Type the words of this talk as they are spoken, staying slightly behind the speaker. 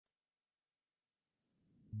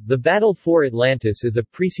The Battle for Atlantis is a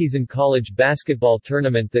preseason college basketball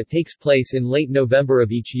tournament that takes place in late November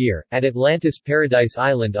of each year, at Atlantis Paradise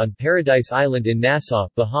Island on Paradise Island in Nassau,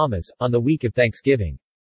 Bahamas, on the week of Thanksgiving.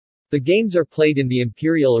 The games are played in the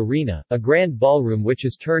Imperial Arena, a grand ballroom which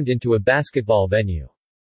is turned into a basketball venue.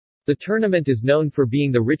 The tournament is known for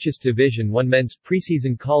being the richest Division I men's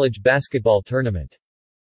preseason college basketball tournament.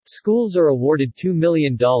 Schools are awarded $2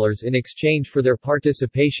 million in exchange for their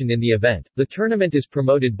participation in the event. The tournament is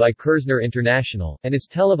promoted by Kerzner International, and is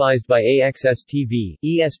televised by AXS-TV,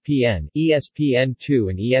 ESPN, ESPN2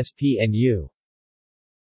 and ESPNU.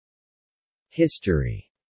 History.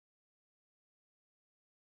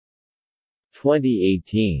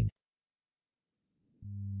 2018.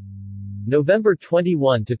 November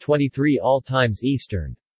 21 to 23 all times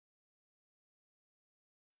Eastern.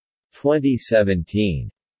 2017.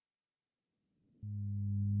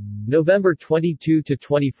 November 22 to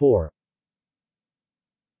 24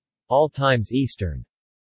 all times Eastern.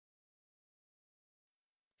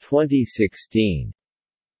 2016.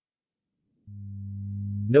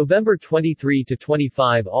 November 23 to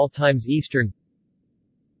 25 all times Eastern.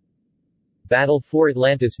 Battle for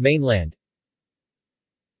Atlantis mainland.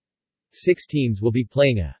 6 teams will be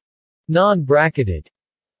playing a non-bracketed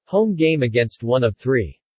home game against one of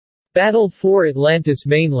 3 Battle for Atlantis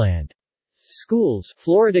mainland schools.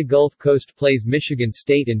 Florida Gulf Coast plays Michigan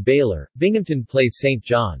State and Baylor, Binghamton plays St.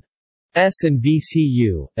 John's and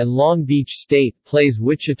VCU, and Long Beach State plays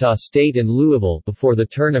Wichita State and Louisville before the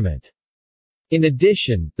tournament. In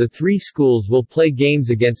addition, the 3 schools will play games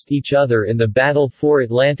against each other in the Battle for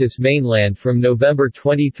Atlantis mainland from November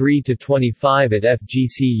 23 to 25 at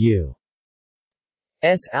FGCU's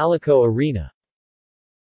Alico Arena.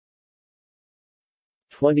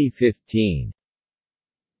 2015.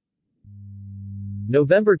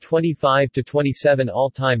 November 25 to 27 all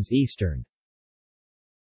times Eastern.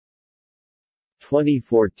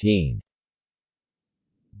 2014.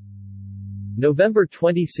 November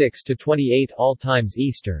 26 to 28 all times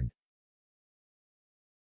Eastern.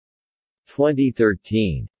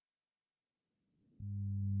 2013.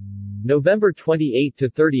 November 28 to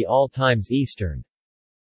 30 all times Eastern.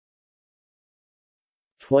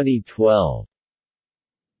 2012.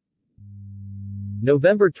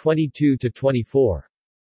 November 22 to 24.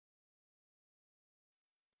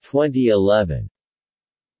 2011.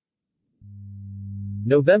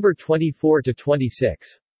 November 24 to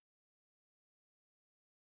 26.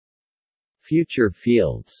 Future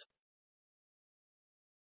fields.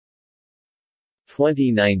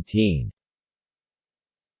 2019.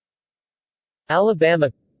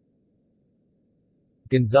 Alabama,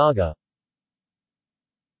 Gonzaga,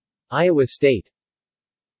 Iowa State,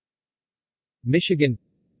 Michigan,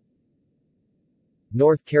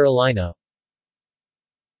 North Carolina,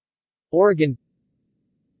 Oregon,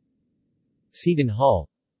 Seton Hall,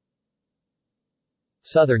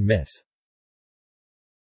 Southern Miss.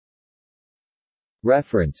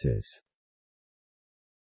 References.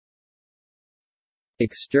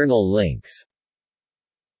 External links.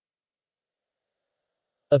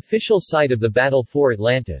 Official site of the Battle for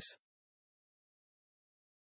Atlantis.